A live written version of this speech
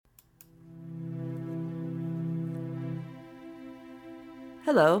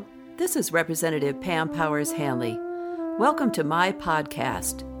Hello, this is Representative Pam Powers Hanley. Welcome to my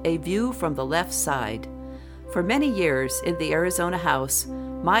podcast, A View from the Left Side. For many years in the Arizona House,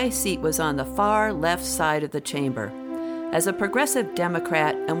 my seat was on the far left side of the chamber. As a progressive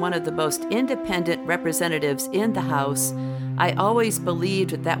Democrat and one of the most independent representatives in the House, I always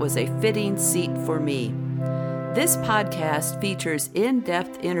believed that was a fitting seat for me. This podcast features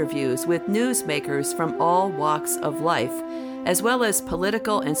in-depth interviews with newsmakers from all walks of life, as well as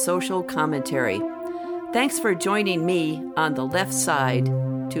political and social commentary. Thanks for joining me on the left side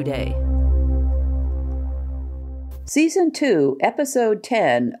today. Season 2, Episode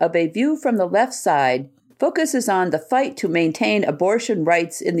 10 of A View from the Left Side focuses on the fight to maintain abortion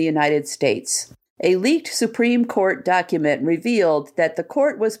rights in the United States. A leaked Supreme Court document revealed that the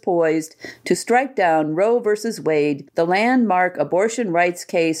court was poised to strike down Roe v. Wade, the landmark abortion rights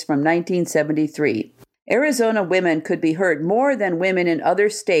case from 1973. Arizona women could be hurt more than women in other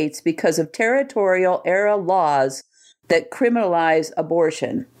states because of territorial-era laws that criminalize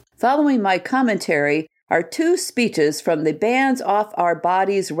abortion. Following my commentary are two speeches from the Bands Off Our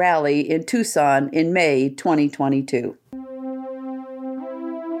Bodies rally in Tucson in May 2022.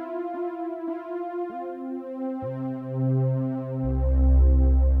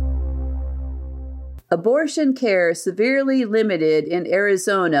 Abortion care severely limited in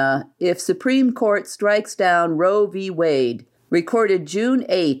Arizona if Supreme Court strikes down Roe v. Wade, recorded June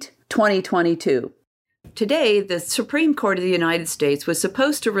 8, 2022. Today, the Supreme Court of the United States was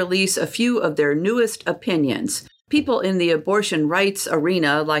supposed to release a few of their newest opinions. People in the abortion rights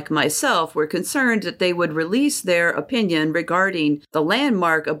arena, like myself, were concerned that they would release their opinion regarding the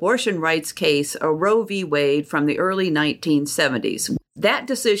landmark abortion rights case of Roe v. Wade from the early 1970s. That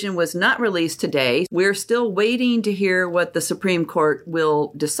decision was not released today. We're still waiting to hear what the Supreme Court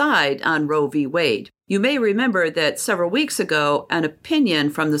will decide on Roe v. Wade. You may remember that several weeks ago, an opinion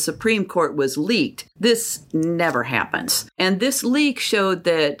from the Supreme Court was leaked. This never happens. And this leak showed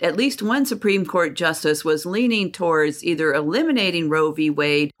that at least one Supreme Court justice was leaning towards either eliminating Roe v.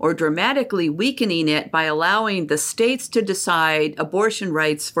 Wade or dramatically weakening it by allowing the states to decide abortion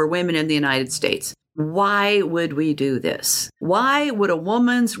rights for women in the United States. Why would we do this? Why would a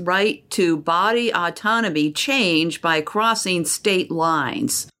woman's right to body autonomy change by crossing state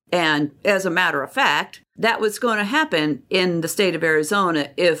lines? And as a matter of fact, that was going to happen in the state of Arizona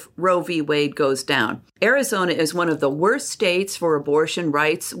if Roe v. Wade goes down. Arizona is one of the worst states for abortion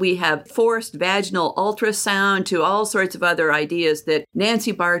rights. We have forced vaginal ultrasound to all sorts of other ideas that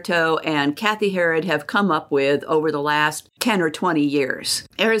Nancy Bartow and Kathy Herod have come up with over the last 10 or 20 years.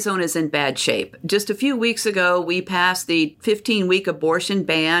 Arizona is in bad shape. Just a few weeks ago, we passed the 15-week abortion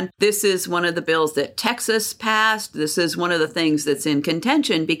ban. This is one of the bills that Texas passed. This is one of the things that's in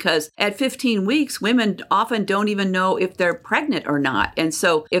contention because at 15 weeks, women often don't even know if they're pregnant or not. And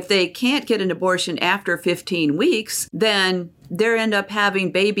so if they can't get an abortion after 15 weeks, then they end up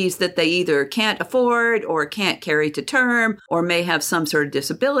having babies that they either can't afford or can't carry to term or may have some sort of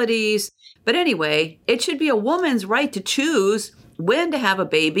disabilities. But anyway, it should be a woman's right to choose when to have a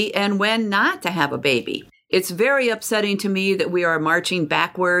baby and when not to have a baby. It's very upsetting to me that we are marching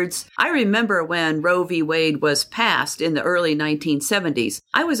backwards. I remember when Roe v. Wade was passed in the early 1970s.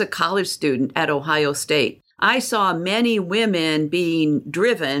 I was a college student at Ohio State. I saw many women being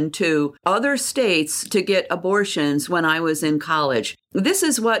driven to other states to get abortions when I was in college. This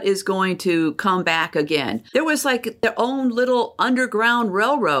is what is going to come back again. There was like their own little underground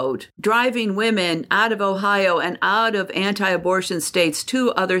railroad driving women out of Ohio and out of anti-abortion states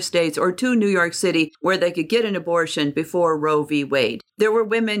to other states or to New York City where they could get an abortion before Roe v. Wade. There were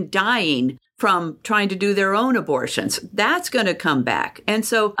women dying from trying to do their own abortions. That's going to come back. And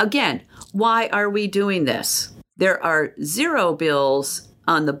so, again, why are we doing this? There are 0 bills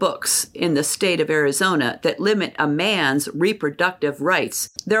on the books in the state of Arizona that limit a man's reproductive rights.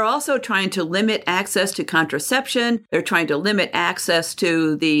 They're also trying to limit access to contraception. They're trying to limit access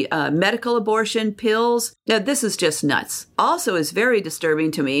to the medical abortion pills. Now, this is just nuts. Also, it's very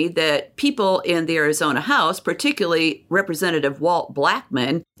disturbing to me that people in the Arizona House, particularly Representative Walt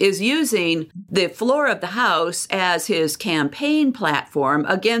Blackman, is using the floor of the House as his campaign platform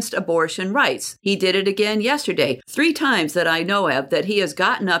against abortion rights. He did it again yesterday. 3 times that I know of that he has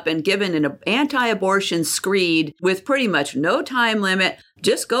gotten up and given an anti-abortion screed with pretty much no time limit.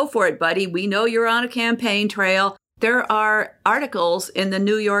 Just go for it, buddy. We know you're on a campaign trail. There are articles in the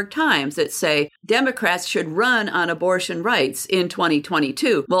New York Times that say Democrats should run on abortion rights in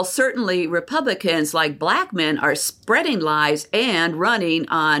 2022. Well, certainly Republicans like Blackman are spreading lies and running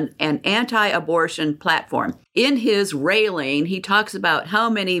on an anti-abortion platform. In his railing, he talks about how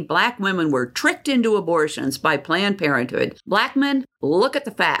many black women were tricked into abortions by Planned Parenthood. Black men, look at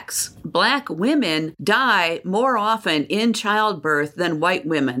the facts. Black women die more often in childbirth than white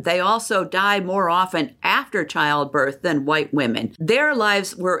women. They also die more often after childbirth than white women. Their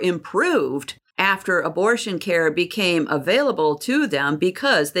lives were improved after abortion care became available to them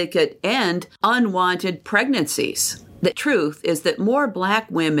because they could end unwanted pregnancies. The truth is that more black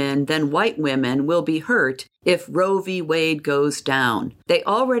women than white women will be hurt if Roe v. Wade goes down. They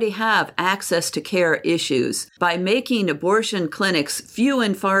already have access to care issues. By making abortion clinics few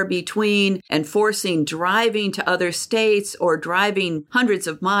and far between and forcing driving to other states or driving hundreds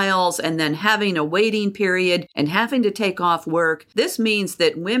of miles and then having a waiting period and having to take off work, this means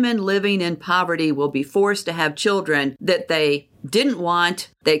that women living in poverty will be forced to have children that they didn't want,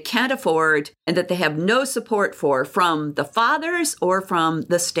 they can't afford, and that they have no support for from the fathers or from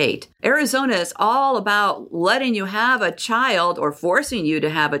the state. Arizona is all about letting you have a child or forcing you to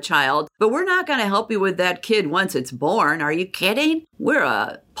have a child, but we're not going to help you with that kid once it's born. Are you kidding? We're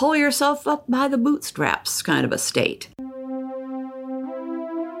a pull yourself up by the bootstraps kind of a state.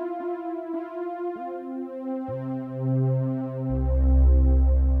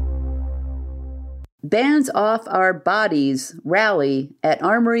 Bands Off Our Bodies rally at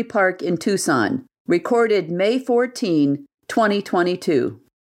Armory Park in Tucson, recorded May 14, 2022.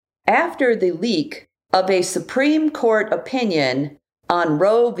 After the leak of a Supreme Court opinion on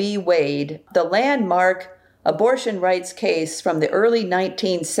Roe v. Wade, the landmark abortion rights case from the early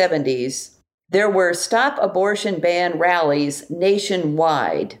 1970s, there were stop abortion ban rallies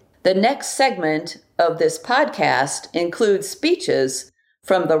nationwide. The next segment of this podcast includes speeches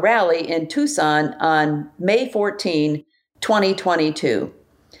from the rally in Tucson on May 14, 2022.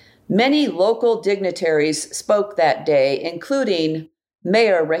 Many local dignitaries spoke that day, including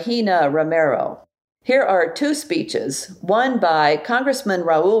Mayor Regina Romero. Here are two speeches, one by Congressman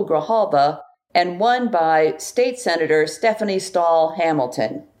Raul Grijalva and one by State Senator Stephanie Stahl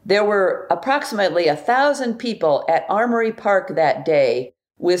Hamilton. There were approximately 1,000 people at Armory Park that day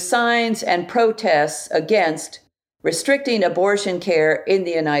with signs and protests against restricting abortion care in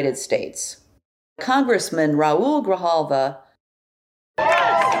the United States. Congressman Raul Grijalva.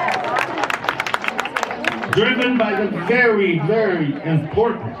 Driven by the very, very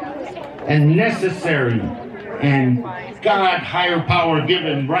important and necessary and God higher power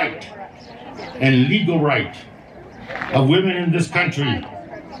given right and legal right of women in this country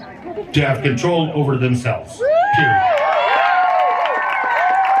to have control over themselves. Period.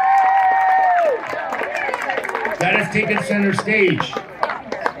 That has taken center stage,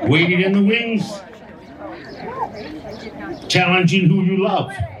 waiting in the wings, challenging who you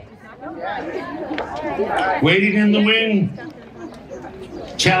love. Waiting in the wing,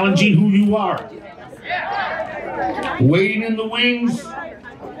 challenging who you are. Waiting in the wings,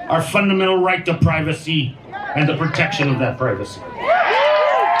 our fundamental right to privacy and the protection of that privacy.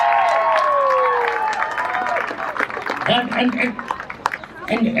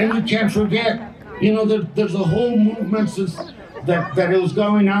 And we can't forget, you know, there's a whole movement that was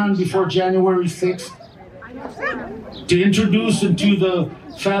going on before January 6th to introduce into the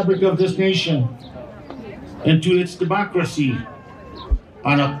fabric of this nation, into its democracy,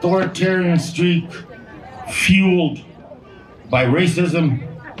 an authoritarian streak fueled by racism,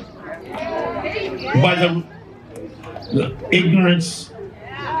 by the ignorance,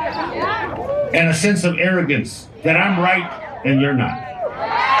 and a sense of arrogance that I'm right and you're not.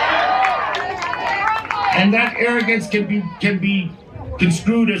 And that arrogance can be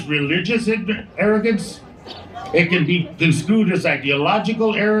construed as religious arrogance. It can be construed as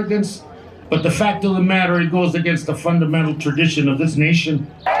ideological arrogance. But the fact of the matter, it goes against the fundamental tradition of this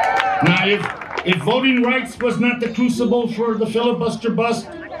nation. Now, if voting rights was not the crucible for the filibuster bust,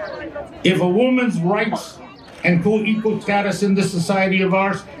 if a woman's rights and co-equal status in this society of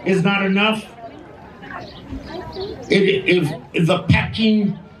ours is not enough, if the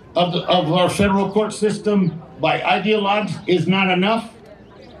packing of our federal court system by ideologues is not enough,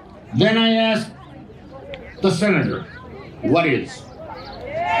 then I ask the senator, what is?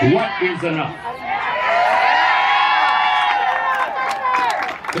 What is enough?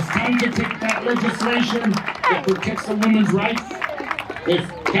 It's time to take that legislation that protects a woman's rights.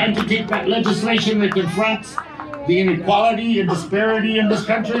 It's time to take that legislation that confronts the inequality and disparity in this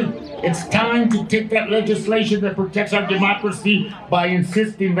country. It's time to take that legislation that protects our democracy by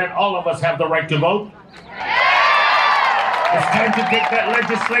insisting that all of us have the right to vote. It's time to take that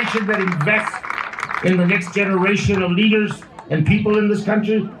legislation that invests in the next generation of leaders and people in this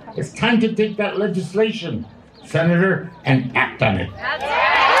country. It's time to take that legislation, Senator, and act on it.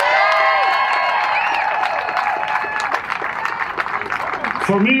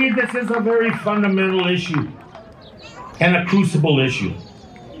 For me, this is a very fundamental issue and a crucible issue.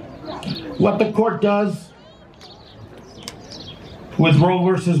 What the court does with Roe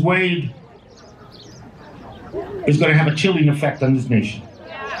versus Wade is going to have a chilling effect on this nation.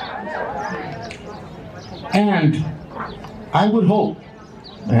 And I would hope,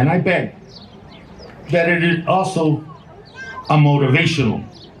 and I beg, that it is also a motivational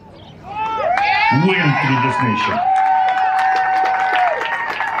win through this nation.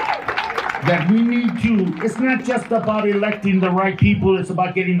 That we need to, it's not just about electing the right people, it's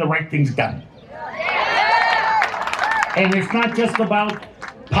about getting the right things done. And it's not just about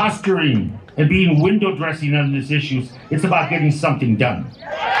posturing and being window dressing on these issues, it's about getting something done.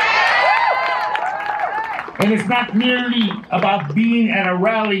 And it's not merely about being at a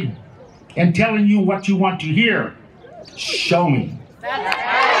rally and telling you what you want to hear. Show me.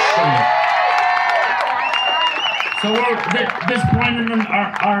 Show me. So we're at this point in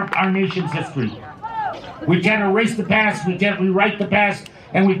our nation's history. We can't erase the past, we can't rewrite the past,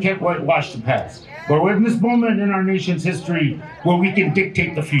 and we can't whitewash the past. But we're in this moment in our nation's history where we can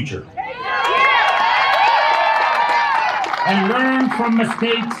dictate the future. And learn from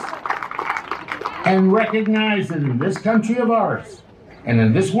mistakes and recognize that in this country of ours and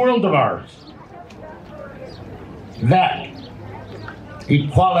in this world of ours, that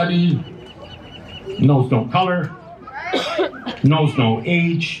equality knows no color, knows no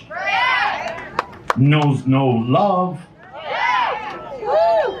age, knows no love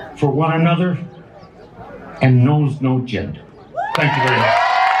for one another, and knows no gender. Thank you very much.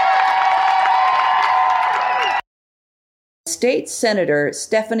 State Senator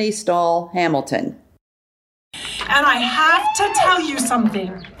Stephanie Stahl Hamilton. And I have to tell you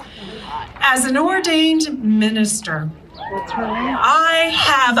something. As an ordained minister, I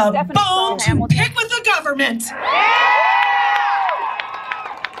have a bone to pick with the government.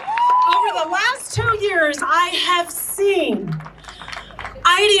 Over the last 2 years, I have seen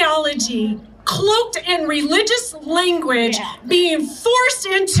ideology cloaked in religious language being forced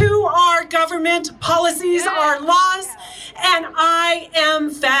into our government policies, our laws, and I am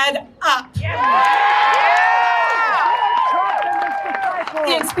fed up.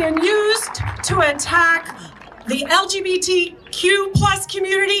 It's been used to attack the LGBTQ plus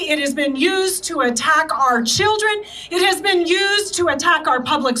community. It has been used to attack our children. It has been used to attack our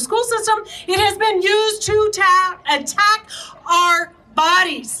public school system. It has been used to attack our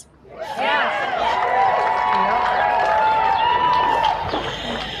bodies.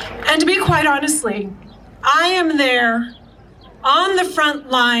 And to be quite honestly, I am there on the front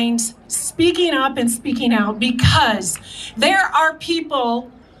lines speaking up and speaking out because there are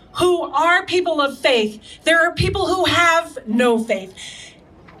people who are people of faith. There are people who have no faith.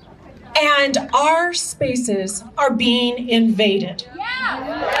 And our spaces are being invaded.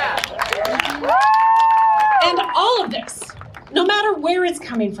 And all of this, no matter where it's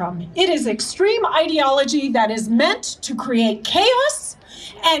coming from, it is extreme ideology that is meant to create chaos,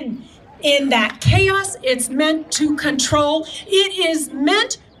 and in that chaos, it's meant to control. It is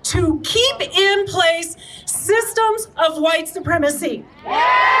meant to keep in place systems of white supremacy.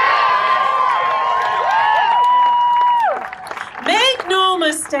 Make no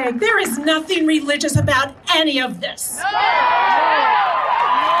mistake, there is nothing religious about any of this.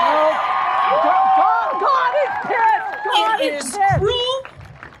 It is cruel.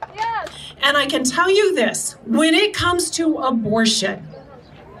 And I can tell you this, when it comes to abortion,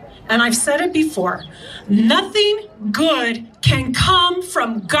 and I've said it before, nothing good can come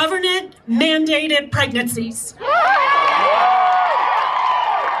from government-mandated pregnancies.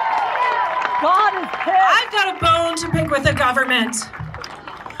 God is pissed. I've got a bone to pick with the government.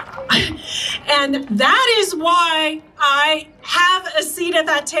 And that is why I have a seat at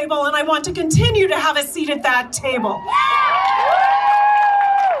that table, and I want to continue to have a seat at that table.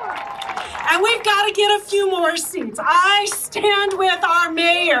 And we've got to get a few more seats. I stand with our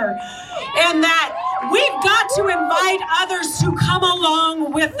mayor and that we've got to invite others to come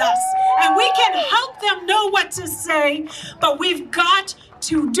along with us. And we can help them know what to say, but we've got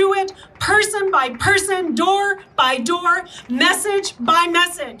to do it person by person, door by door, message by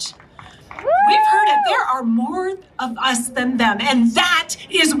message. We've heard it. There are more of us than them, and that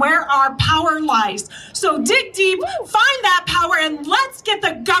is where our power lies. So dig deep, find that power, and let's get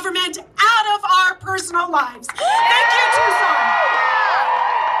the government out of our personal lives. Thank you, Tucson.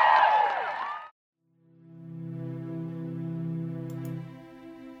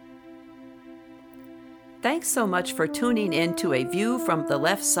 Thanks so much for tuning in to A View from the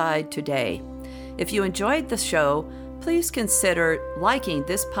Left Side today. If you enjoyed the show, please consider liking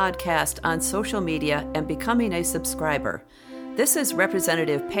this podcast on social media and becoming a subscriber. This is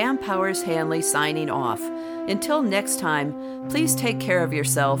Representative Pam Powers Hanley signing off. Until next time, please take care of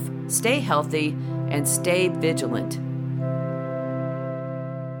yourself, stay healthy, and stay vigilant.